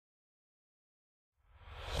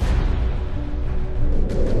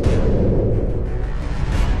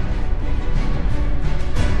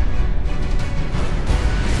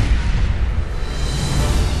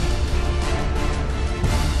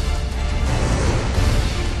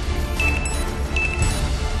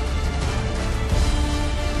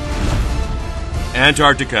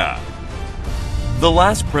Antarctica, the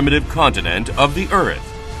last primitive continent of the Earth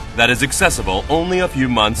that is accessible only a few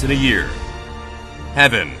months in a year.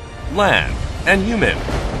 Heaven, land, and human,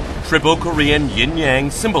 triple Korean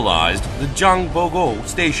yin-yang symbolized the Jang Bogo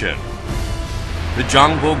Station. The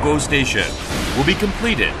Jang Bogo Station will be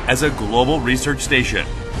completed as a global research station,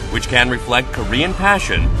 which can reflect Korean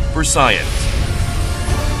passion for science.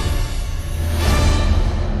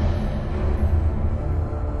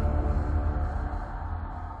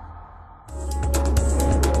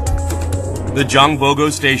 The Jang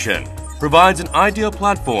Bogo Station provides an ideal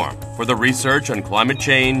platform for the research on climate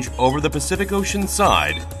change over the Pacific Ocean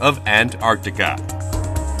side of Antarctica.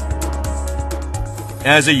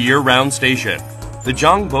 As a year-round station, the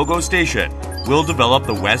Jang Bogo Station will develop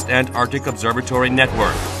the West Antarctic Observatory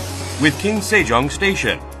Network with King Sejong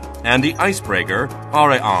Station and the icebreaker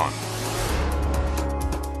Araon.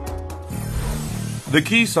 The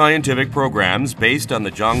key scientific programs based on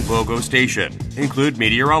the Jang Bogo Station include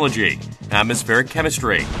meteorology, atmospheric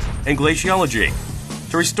chemistry, and glaciology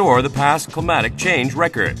to restore the past climatic change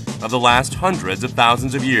record of the last hundreds of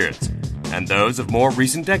thousands of years and those of more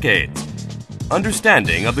recent decades,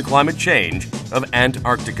 understanding of the climate change of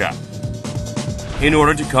Antarctica. In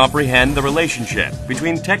order to comprehend the relationship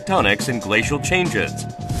between tectonics and glacial changes,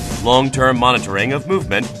 long-term monitoring of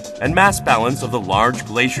movement and mass balance of the large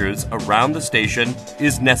glaciers around the station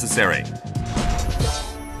is necessary.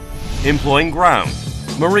 Employing ground,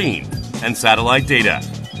 marine, and satellite data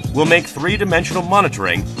will make three-dimensional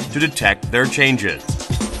monitoring to detect their changes.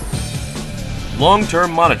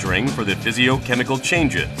 Long-term monitoring for the physiochemical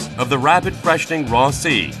changes of the rapid freshening raw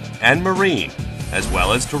sea and marine, as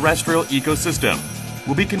well as terrestrial ecosystem,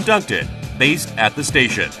 will be conducted based at the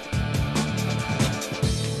station.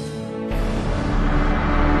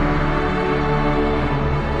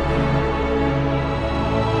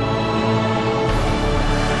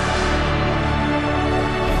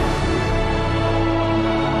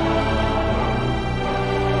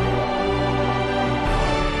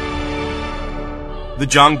 The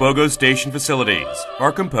Jang Bogo Station facilities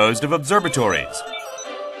are composed of observatories,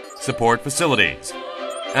 support facilities,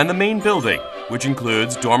 and the main building, which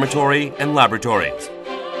includes dormitory and laboratories.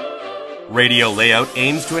 Radio layout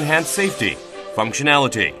aims to enhance safety,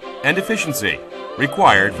 functionality, and efficiency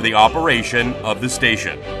required for the operation of the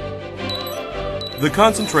station. The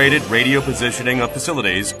concentrated radio positioning of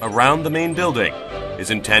facilities around the main building is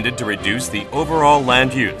intended to reduce the overall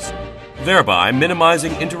land use, thereby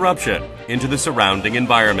minimizing interruption into the surrounding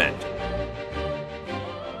environment.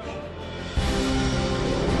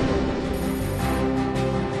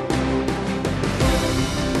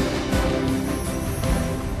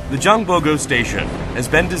 The Jang Bogo Station has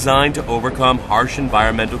been designed to overcome harsh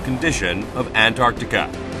environmental condition of Antarctica.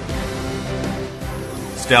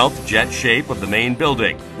 Stealth jet shape of the main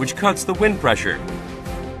building, which cuts the wind pressure.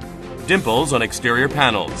 Dimples on exterior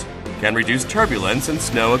panels can reduce turbulence and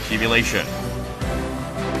snow accumulation.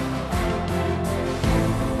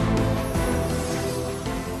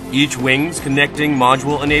 Each wing's connecting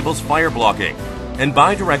module enables fire blocking, and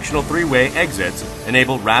bidirectional three-way exits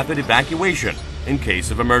enable rapid evacuation in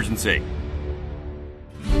case of emergency.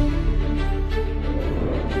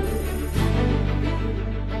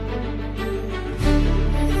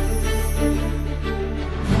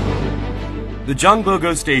 The Jang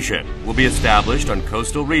Bogo Station will be established on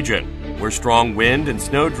coastal region where strong wind and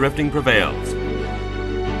snow drifting prevails.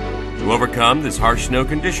 To overcome this harsh snow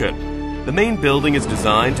condition, the main building is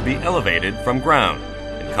designed to be elevated from ground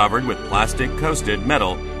and covered with plastic coated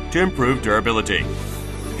metal to improve durability.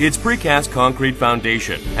 Its precast concrete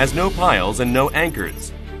foundation has no piles and no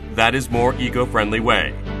anchors. That is more eco-friendly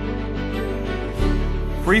way.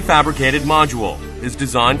 Prefabricated module is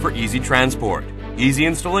designed for easy transport, easy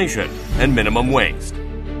installation, and minimum waste.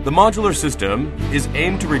 The modular system is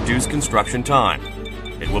aimed to reduce construction time.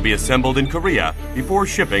 It will be assembled in Korea before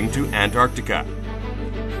shipping to Antarctica.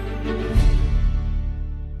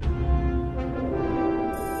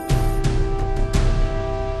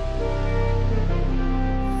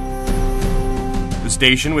 The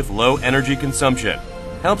station with low energy consumption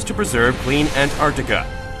helps to preserve clean Antarctica.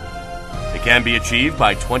 It can be achieved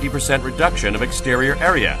by 20% reduction of exterior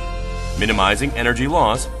area, minimizing energy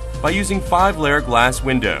loss by using 5-layer glass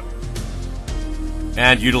window,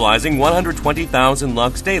 and utilizing 120,000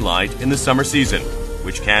 lux daylight in the summer season,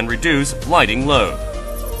 which can reduce lighting load.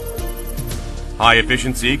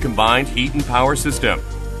 High-efficiency combined heat and power system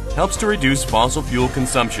helps to reduce fossil fuel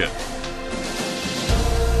consumption.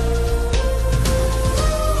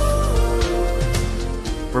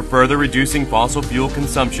 For further reducing fossil fuel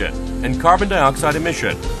consumption and carbon dioxide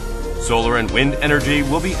emission, solar and wind energy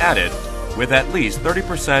will be added with at least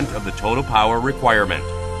 30% of the total power requirement.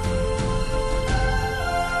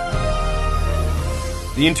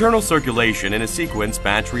 The internal circulation in a sequence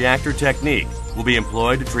batch reactor technique will be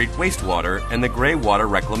employed to treat wastewater and the gray water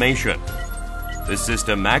reclamation. This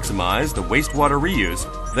system maximizes the wastewater reuse,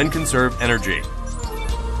 then conserve energy.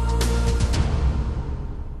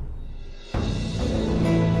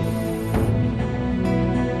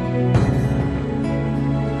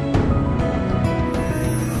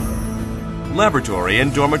 Laboratory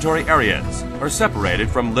and dormitory areas are separated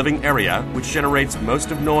from living area, which generates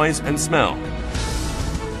most of noise and smell.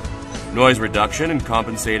 Noise reduction and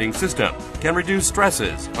compensating system can reduce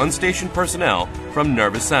stresses on station personnel from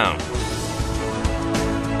nervous sound.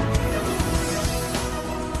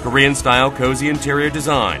 Korean-style cozy interior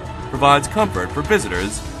design provides comfort for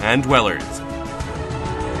visitors and dwellers.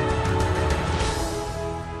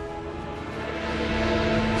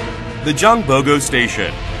 The Jang Bogo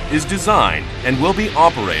Station is designed and will be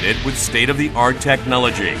operated with state-of-the-art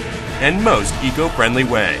technology and most eco-friendly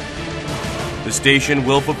way. The station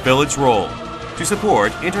will fulfill its role to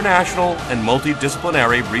support international and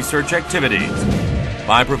multidisciplinary research activities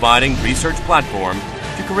by providing research platform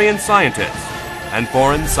to Korean scientists and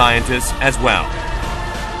foreign scientists as well.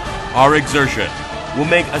 Our exertion will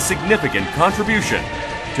make a significant contribution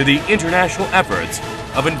to the international efforts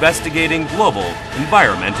of investigating global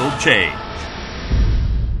environmental change.